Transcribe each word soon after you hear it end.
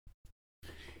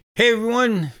Hey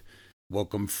everyone,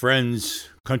 welcome friends,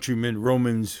 countrymen,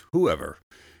 Romans, whoever.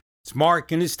 It's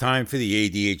Mark and it's time for the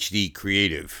ADHD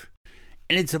Creative.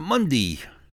 And it's a Monday.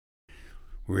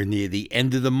 We're near the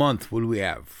end of the month. What do we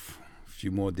have? A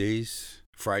few more days.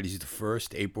 Friday's the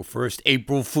 1st, April 1st.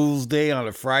 April Fool's Day on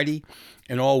a Friday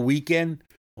and all weekend.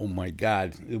 Oh my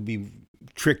God, there'll be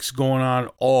tricks going on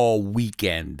all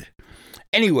weekend.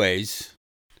 Anyways,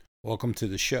 welcome to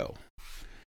the show.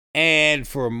 And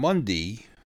for Monday,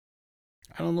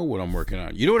 I don't know what I'm working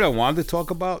on. You know what I wanted to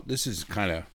talk about? This is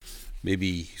kind of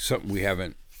maybe something we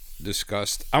haven't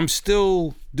discussed. I'm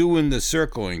still doing the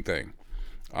circling thing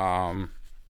in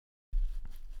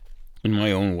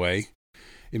my own way.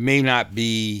 It may not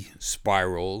be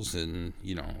spirals, and,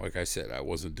 like I said, I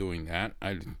wasn't doing that.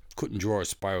 I couldn't draw a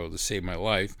spiral to save my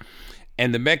life.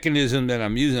 And the mechanism that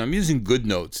I'm using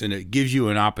GoodNotes, and it gives you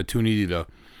an opportunity to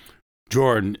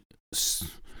draw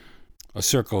a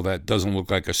circle that doesn't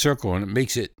look like a circle, and it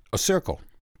makes it a circle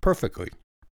perfectly.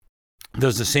 It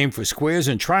does the same for squares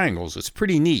and triangles. It's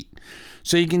pretty neat.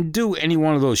 So you can do any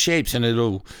one of those shapes, and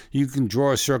you can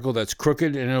draw a circle that's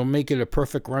crooked, and it'll make it a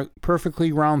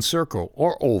perfectly round circle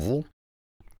or oval,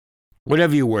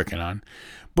 whatever you're working on.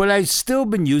 But I've still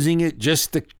been using it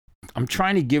I'm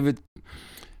trying to give it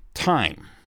time.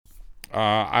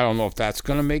 I don't know if that's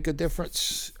going to make a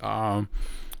difference.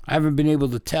 I haven't been able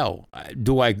to tell.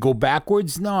 Do I go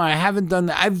backwards? No, I haven't done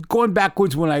that. I've gone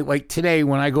backwards like today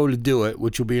when I go to do it,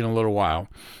 which will be in a little while.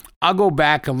 I'll go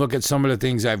back and look at some of the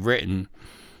things I've written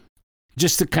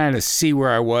just to kind of see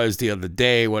where I was the other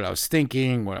day, what I was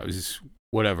thinking,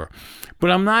 whatever.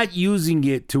 But I'm not using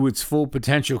it to its full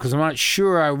potential because I'm not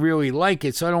sure I really like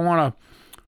it, so I don't want to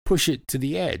push it to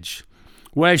the edge.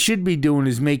 What I should be doing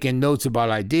is making notes about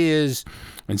ideas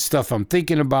and stuff I'm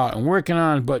thinking about and working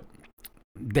on, but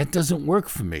that doesn't work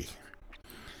for me.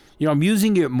 I'm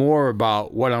using it more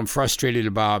about what I'm frustrated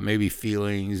about, maybe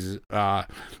feelings,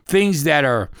 things that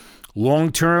are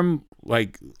long-term,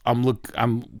 like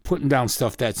I'm putting down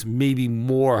stuff that's maybe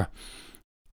more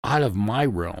out of my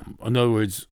realm. In other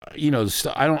words,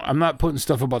 I'm not putting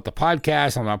stuff about the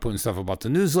podcast. I'm not putting stuff about the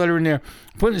newsletter in there.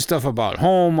 I'm putting stuff about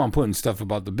home. I'm putting stuff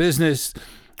about the business,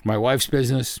 my wife's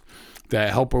business that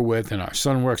I help her with, and our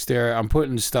son works there. I'm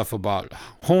putting stuff about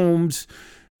homes,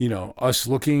 us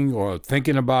looking or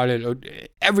thinking about it, or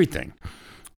everything.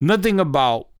 Nothing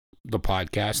about the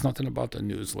podcast, nothing about the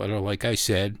newsletter, like I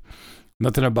said,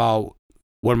 nothing about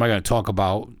what am I going to talk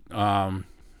about,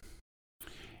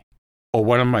 or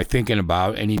what am I thinking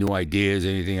about, any new ideas,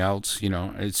 anything else,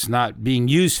 it's not being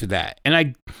used for that. And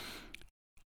I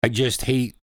just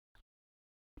hate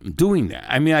doing that.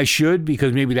 I mean, I should,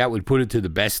 because maybe that would put it to the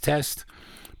best test,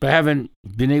 but I haven't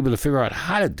been able to figure out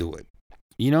how to do it,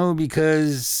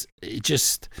 because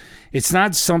it's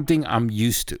not something I'm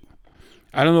used to.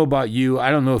 I don't know about you.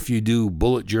 I don't know if you do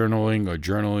bullet journaling or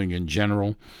journaling in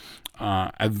general.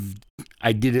 I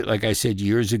did it, like I said,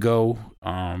 years ago.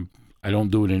 I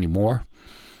don't do it anymore.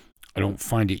 I don't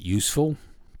find it useful.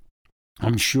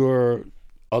 I'm sure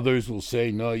others will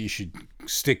say, no, you should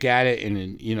stick at it,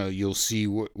 and you'll see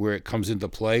where it comes into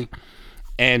play.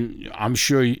 And I'm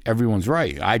sure everyone's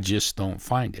right. I just don't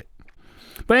find it.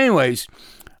 But anyways,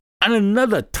 on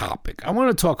another topic, I want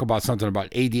to talk about something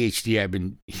about ADHD I've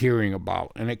been hearing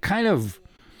about. And it kind of,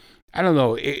 I don't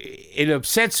know, it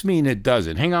upsets me and it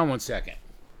doesn't. Hang on one second.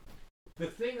 The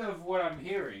thing of what I'm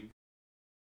hearing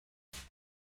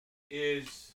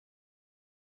is,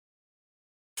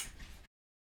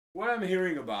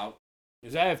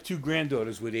 I have two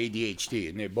granddaughters with ADHD,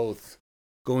 and they're both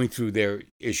going through their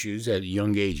issues at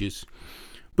young ages.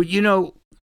 But,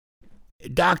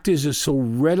 doctors are so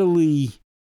readily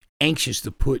anxious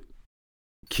to put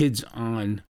kids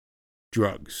on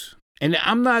drugs. And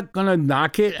I'm not going to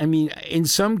knock it. I mean, in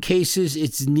some cases,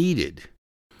 it's needed.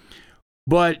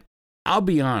 But I'll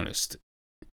be honest.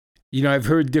 I've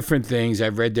heard different things.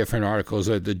 I've read different articles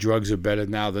that the drugs are better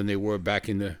now than they were back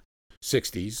in the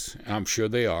 60s. I'm sure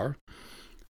they are.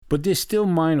 But they're still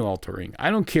mind-altering. I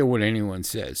don't care what anyone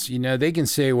says. They can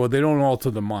say, well, they don't alter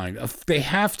the mind. They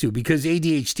have to, because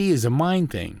ADHD is a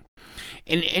mind thing.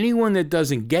 And anyone that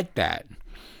doesn't get that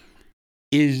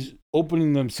is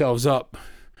opening themselves up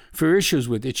for issues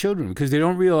with their children, because they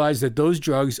don't realize that those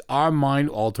drugs are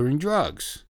mind-altering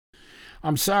drugs.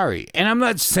 I'm sorry. And I'm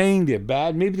not saying they're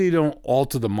bad. Maybe they don't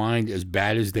alter the mind as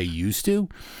bad as they used to.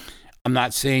 I'm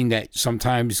not saying that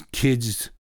sometimes kids...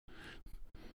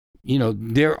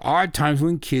 there are times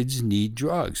when kids need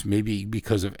drugs, maybe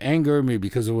because of anger, maybe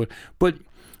because of what, but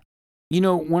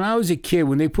when I was a kid,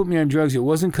 when they put me on drugs, it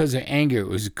wasn't because of anger. It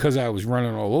was because I was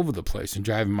running all over the place and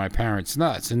driving my parents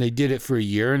nuts. And they did it for a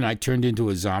year, and I turned into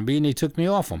a zombie, and they took me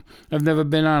off them. I've never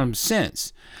been on them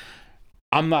since.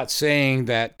 I'm not saying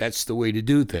that that's the way to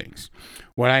do things.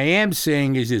 What I am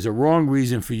saying is there's a wrong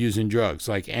reason for using drugs,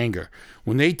 like anger.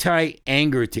 When they tie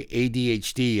anger to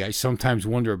ADHD, I sometimes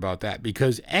wonder about that,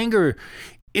 because anger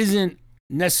isn't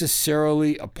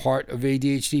necessarily a part of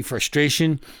ADHD.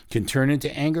 Frustration can turn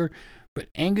into anger, but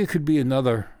anger could be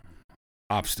another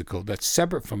obstacle that's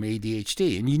separate from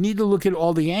ADHD. And you need to look at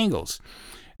all the angles.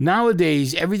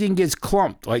 Nowadays, everything gets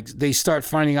clumped. Like, they start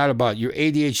finding out about your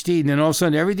ADHD, and then all of a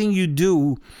sudden, everything you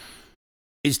do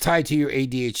is tied to your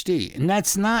ADHD. And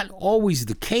that's not always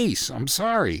the case. I'm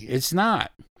sorry. It's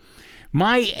not.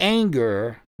 My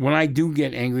anger, when I do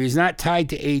get angry, is not tied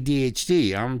to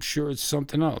ADHD. I'm sure it's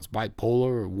something else,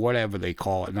 bipolar or whatever they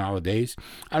call it nowadays.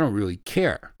 I don't really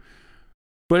care.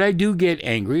 But I do get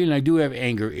angry, and I do have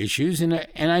anger issues, and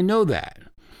I know that.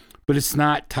 But it's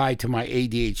not tied to my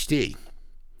ADHD.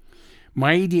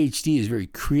 My ADHD is very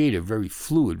creative, very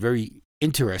fluid, very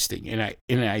interesting, and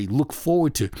I look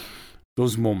forward to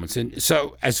those moments. And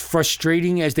so, as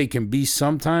frustrating as they can be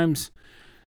sometimes,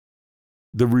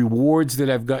 the rewards that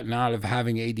I've gotten out of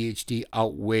having ADHD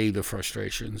outweigh the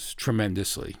frustrations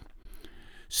tremendously.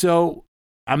 So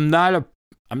I'm not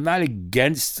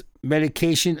against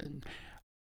medication.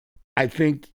 I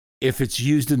think if it's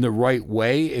used in the right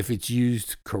way, if it's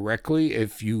used correctly,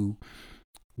 if you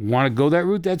want to go that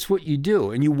route, that's what you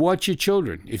do. And you watch your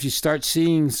children. If you start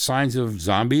seeing signs of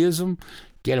zombieism,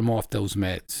 get them off those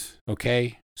meds,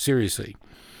 okay? Seriously.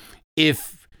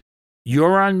 If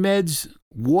you're on meds,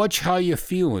 watch how you're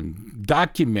feeling.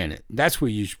 Document it. That's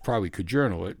where you probably could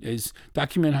journal it, is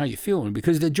document how you're feeling,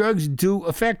 because the drugs do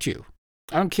affect you.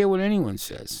 I don't care what anyone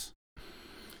says.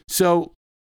 So,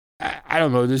 I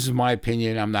don't know. This is my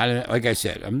opinion. Like I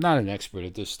said, I'm not an expert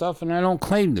at this stuff, and I don't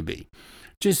claim to be.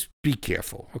 Just be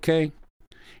careful, okay?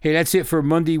 Hey, that's it for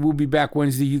Monday. We'll be back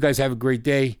Wednesday. You guys have a great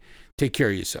day. Take care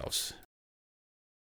of yourselves.